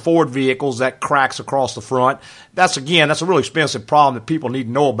manifold in the Ford vehicles that cracks across the front. That's a really expensive problem that people need to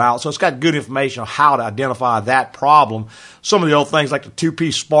know about. So it's got good information on how to identify that problem. Some of the other things like the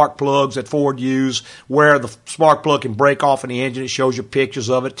two-piece spark plugs that Ford use, where the spark plug can break off in the engine. It shows you pictures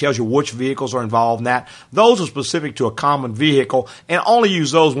of it, tells you which vehicles are involved in that. Those are specific to a common vehicle, and only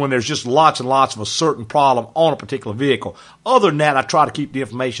use those when there's just lots and lots of a certain problem on a particular vehicle. Other than that, I try to keep the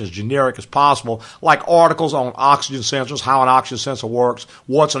information as generic as possible, like articles on oxygen sensors, how an oxygen sensor works,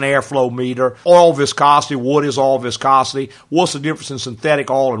 what's an airflow meter, oil viscosity, what is oil viscosity, what's the difference in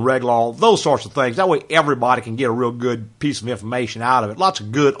synthetic oil and regular oil, those sorts of things. That way everybody can get a real good piece of information out of it. Lots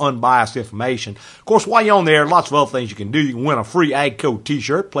of good, unbiased information. Of course, while you're on there, lots of other things you can do. You can win a free AGCO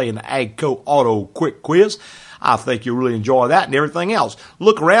t-shirt playing the AGCO Auto Quick Quiz. I think you'll really enjoy that and everything else.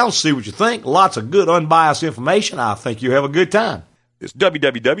 Look around, see what you think. Lots of good, unbiased information. I think you'll have a good time. It's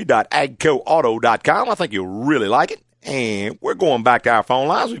www.agcoauto.com. I think you'll really like it. And we're going back to our phone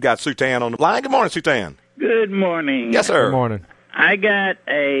lines. We've got Sutan on the line. Good morning, Sutan. Good morning. Yes, sir. Good morning. I got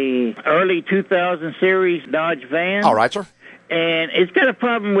a early 2000 series Dodge van. All right, sir. And it's got a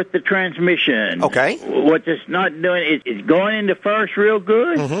problem with the transmission. Okay. What it's not doing, it's going into first real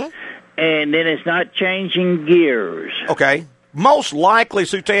good, and then it's not changing gears. Okay. Most likely,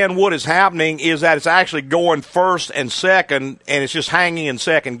 Sutan, what is happening is that it's actually going first and second, and it's just hanging in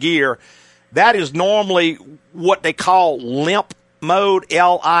second gear. That is normally what they call limp mode,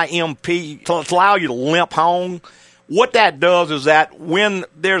 L-I-M-P, to allow you to limp home. What that does is that when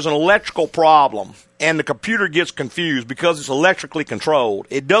there's an electrical problem and the computer gets confused because it's electrically controlled,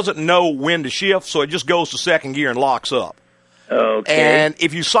 it doesn't know when to shift, so it just goes to second gear and locks up. Okay. And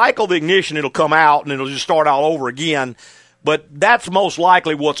if you cycle the ignition, it'll come out and it'll just start all over again. But that's most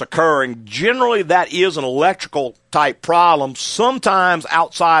likely what's occurring. Generally, that is an electrical type problem, sometimes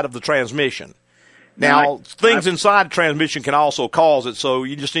outside of the transmission. Now, things inside the transmission can also cause it, so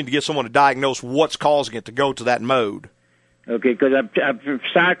you just need to get someone to diagnose what's causing it to go to that mode. Okay, because I've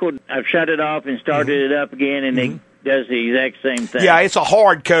cycled, I've shut it off and started it up again, and it does the exact same thing. Yeah, it's a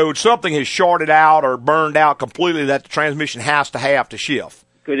hard code. Something has shorted out or burned out completely that the transmission has to shift.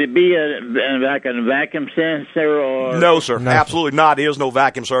 Could it be like a vacuum sensor or? No, sir. Absolutely not. There is no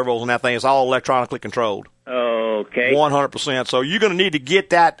vacuum servos on that thing. It's all electronically controlled. Okay. 100%. So you're going to need to get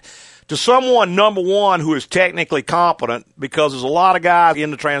that to someone, number one, who is technically competent, because there's a lot of guys in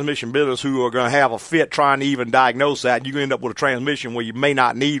the transmission business who are going to have a fit trying to even diagnose that, and you're going to end up with a transmission where you may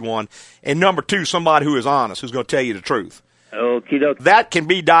not need one. And number two, somebody who is honest, who's going to tell you the truth. Okey-doke. That can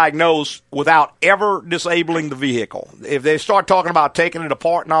be diagnosed without ever disabling the vehicle. If they start talking about taking it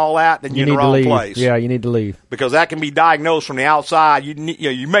apart and all that, then you're in the wrong place. Yeah, you need to leave. Because that can be diagnosed from the outside.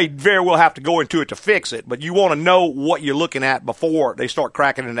 You may very well have to go into it to fix it, but you want to know what you're looking at before they start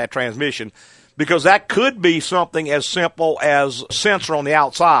cracking in that transmission, because that could be something as simple as a sensor on the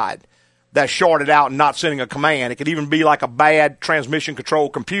outside. that's shorted out and not sending a command. It could even be like a bad transmission control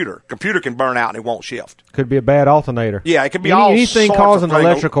computer. Computer can burn out and it won't shift. Could be a bad alternator. Yeah, it could be anything causing an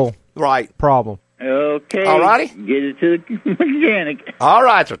electrical problem. Okay. All righty. Get it to the mechanic. All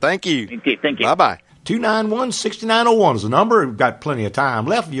right, sir. Thank you. Thank you. Bye-bye. 291-6901 is the number. We've got plenty of time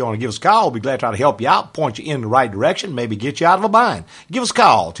left. If you want to give us a call, we'll be glad to try to help you out, point you in the right direction, maybe get you out of a bind. Give us a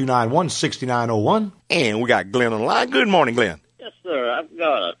call, 291-6901. And we got Glenn on the line. Good morning, Glenn. Yes, sir. I've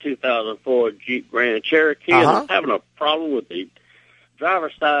got a 2004 Jeep Grand Cherokee, and I'm having a problem with the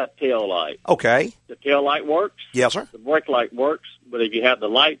driver's side tail light. Okay. The tail light works. Yes, sir. The brake light works, but if you have the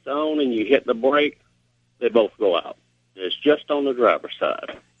lights on and you hit the brake, they both go out. It's just on the driver's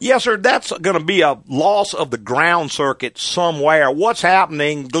side. Yes, sir. That's going to be a loss of the ground circuit somewhere. What's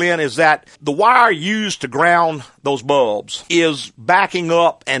happening, Glenn, is that the wire used to ground those bulbs is backing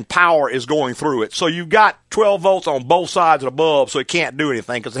up and power is going through it. So you've got 12 volts on both sides of the bulb, so it can't do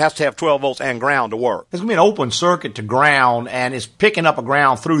anything because it has to have 12 volts and ground to work. It's going to be an open circuit to ground, and it's picking up a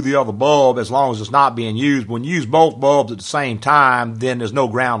ground through the other bulb as long as it's not being used. When you use both bulbs at the same time, then there's no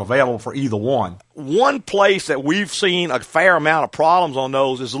ground available for either one. One place that we've seen a fair amount of problems on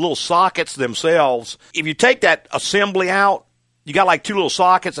those is the little sockets themselves. If you take that assembly out, you got like two little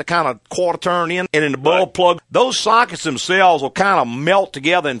sockets that kind of quarter turn in, and in the bulb plug, those sockets themselves will kind of melt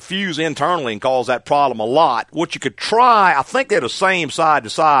together and fuse internally and cause that problem a lot. What you could try, I think they're the same side to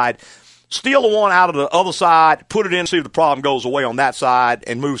side, steal the one out of the other side, put it in, see if the problem goes away on that side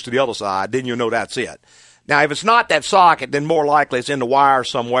and moves to the other side. Then you'll know that's it. Now, if it's not that socket, then more likely it's in the wire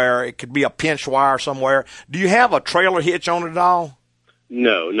somewhere. It could be a pinched wire somewhere. Do you have a trailer hitch on it at all?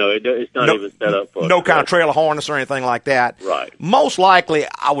 No, it's not even set up for no kind of trailer harness or anything like that. Right. Most likely,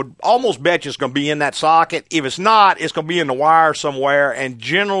 I would almost bet you it's going to be in that socket. If it's not, it's going to be in the wire somewhere, and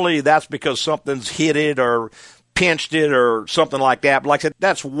generally that's because something's hit it or pinched it or something like that. But like I said,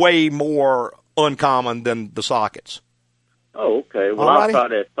 that's way more uncommon than the sockets. Oh, okay. Well, I'll try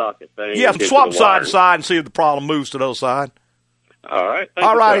that socket thing. Yeah, swap side to side and see if the problem moves to the other side. All right.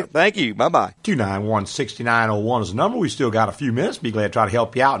 All right. Thank you. Bye-bye. 291-6901 is the number. We still got a few minutes. Be glad to try to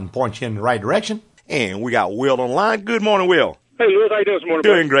help you out and point you in the right direction. And we got Will on the line. Good morning, Will. Hey, Lewis. How you doing this morning?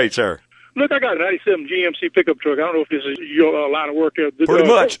 Doing great, sir. Look, I got a 97 GMC pickup truck. I don't know if this is your line of work there. Pretty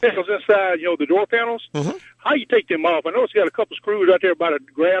much. Panels inside, the door panels. Mm-hmm. How you take them off? I know it's got a couple screws out there by the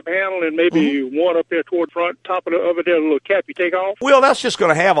grab handle and maybe one up there toward front, top of it there, a little cap you take off. Well, that's just going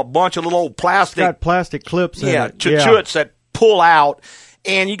to have a bunch of little old plastic. It's got plastic clips in it. Chuts that pull out.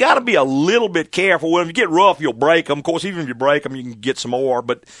 And you got to be a little bit careful. When you get rough, you'll break them. Of course, even if you break them, you can get some more.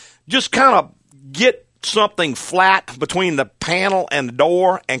 But just kind of get something flat between the panel and the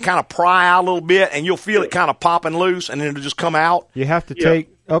door and kind of pry out a little bit, and you'll feel it kind of popping loose, and then it'll just come out. You have to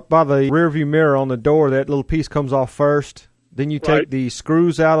take up by the rear view mirror on the door, that little piece comes off first. Then you take the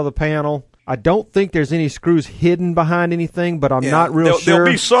screws out of the panel. I don't think there's any screws hidden behind anything, but I'm not real sure.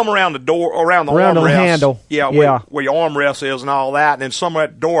 There'll be some around the door, around the armrest. Handle. Where your armrest is and all that, and then some of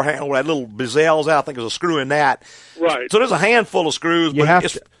that door handle where that little bezel's out. I think there's a screw in that. Right. So there's a handful of screws.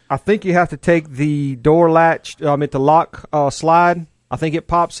 I think you have to take the door latch, the lock slide. I think it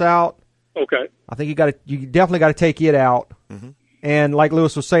pops out. Okay. I think you definitely got to take it out. Mm-hmm. And like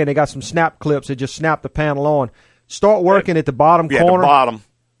Lewis was saying, they got some snap clips that just snap the panel on. Start working at the bottom corner.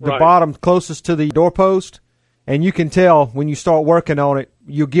 The bottom closest to the doorpost, and you can tell when you start working on it,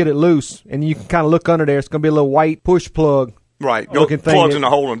 you'll get it loose, and you can kind of look under there. It's going to be a little white push plug. Right. Looking thing. Plugs in the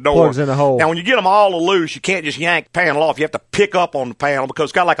hole in the door. Plugs in the hole. Now, when you get them all loose, you can't just yank the panel off. You have to pick up on the panel because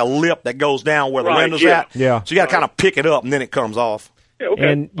it's got like a lip that goes down where the windows at. Yeah. So you got to kind of pick it up, and then it comes off. Yeah,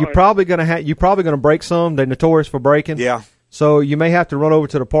 okay. And you're probably going to break some. They're notorious for breaking. Yeah. So you may have to run over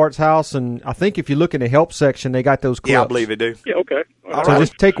to the parts house, and I think if you look in the help section, they got those clips. Yeah, I believe they do. Yeah, okay. So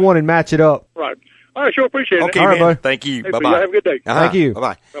just take one and match it up. Right. All right, sure, appreciate it. Okay, all right, man. buddy. Thank you. Hey, bye-bye. Have a good day. Thank you.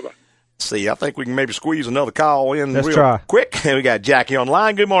 Bye-bye. Bye-bye. See, I think we can maybe squeeze another call in Let's real try. quick. We got Jackie on the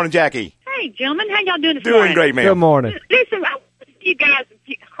line. Good morning, Jackie. Hey, gentlemen. How y'all doing this morning? Doing great, man. Good morning. Listen, I listen to you guys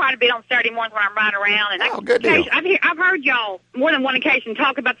quite a bit on Saturday mornings when I'm riding around. And good deal. I've heard y'all more than one occasion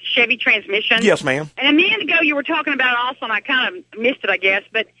talk about the Chevy transmission. Yes, ma'am. And a minute ago you were talking about it also, and I kind of missed it, I guess.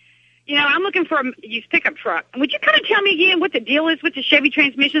 But, I'm looking for a used pickup truck. Would you kind of tell me again what the deal is with the Chevy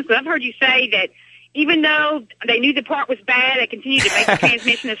transmissions? Because I've heard you say that even though they knew the part was bad, they continued to make the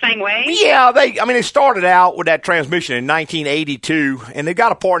transmission the same way? Yeah, they started out with that transmission in 1982, and they've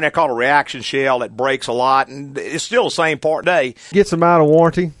got a part in there called a reaction shell that breaks a lot, and it's still the same part today. Gets them out of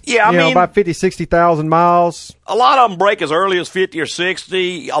warranty. Yeah, about 50,000, 60,000 miles. A lot of them break as early as 50 or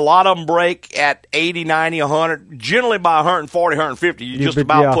 60. A lot of them break at 80, 90, 100. Generally by 140, 150, you just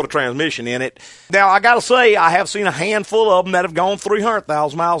about put a transmission in it. Now, I got to say, I have seen a handful of them that have gone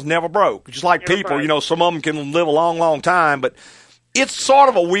 300,000 miles, never broke. Just like people, you know, some of them can live a long, long time. But it's sort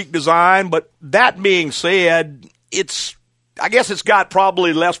of a weak design. But that being said, I guess it's got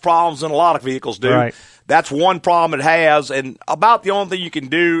probably less problems than a lot of vehicles do. Right. That's one problem it has, and about the only thing you can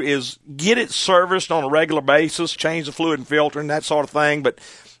do is get it serviced on a regular basis, change the fluid and filter and that sort of thing. But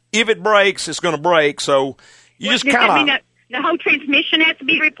if it breaks, it's going to break. So you just kind of... The whole transmission has to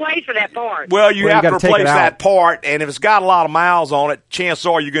be replaced for that part. Well, you have to replace that part, and if it's got a lot of miles on it, chances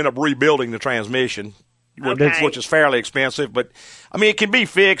are you're going to be rebuilding the transmission, which is fairly expensive. But, I mean, it can be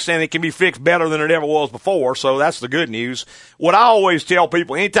fixed, and it can be fixed better than it ever was before, so that's the good news. What I always tell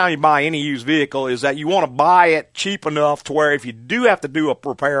people, anytime you buy any used vehicle, is that you want to buy it cheap enough to where if you do have to do a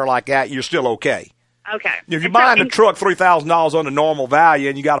repair like that, you're still okay. Okay. If you're buying the truck $3,000 under normal value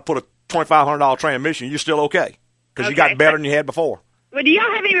and you got to put a $2,500 transmission, you're still okay because you got better than you had before. Well, do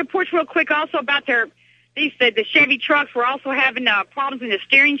y'all have any reports real quick also about the Chevy trucks were also having problems in the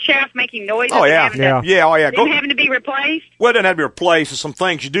steering shaft, making noises? Oh, yeah. Having to be replaced? Well, it doesn't have to be replaced. There's some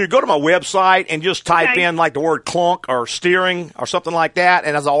things you do. Go to my website and just type in like the word clunk or steering or something like that,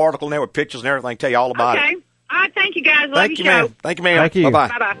 and there's an article in there with pictures and everything, tell you all about it. Okay. All right, thank you, guys. Love your show. Thank you, ma'am. Thank you. Bye-bye.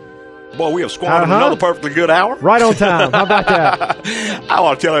 Bye-bye. Boy, we have squandered another perfectly good hour. Right on time. How about that? I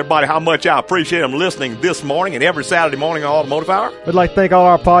want to tell everybody how much I appreciate them listening this morning and every Saturday morning on Automotive Hour. We'd like to thank all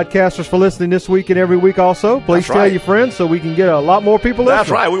our podcasters for listening this week and every week also. Please tell your friends so we can get a lot more people listening. That's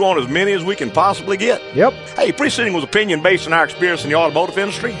right. We want as many as we can possibly get. Yep. Hey, preceding was opinion based on our experience in the automotive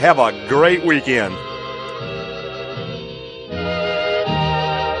industry. Have a great weekend.